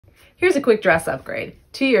Here's a quick dress upgrade.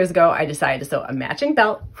 2 years ago, I decided to sew a matching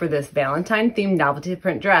belt for this Valentine-themed novelty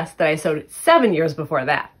print dress that I sewed 7 years before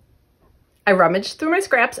that. I rummaged through my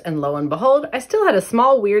scraps and lo and behold, I still had a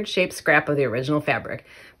small weird shaped scrap of the original fabric,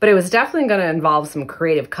 but it was definitely going to involve some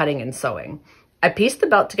creative cutting and sewing. I pieced the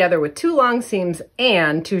belt together with 2 long seams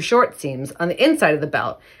and 2 short seams on the inside of the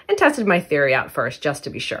belt and tested my theory out first just to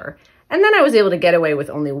be sure. And then I was able to get away with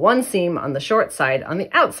only 1 seam on the short side on the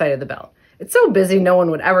outside of the belt. It's so busy no one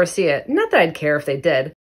would ever see it, not that I'd care if they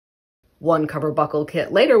did. 1 cover buckle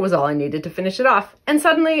kit later was all I needed to finish it off, and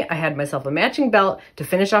suddenly I had myself a matching belt to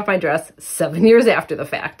finish off my dress 7 years after the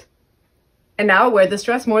fact. And now I wear this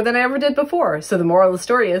dress more than I ever did before, so the moral of the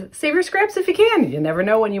story is, save your scraps if you can. You never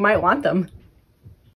know when you might want them.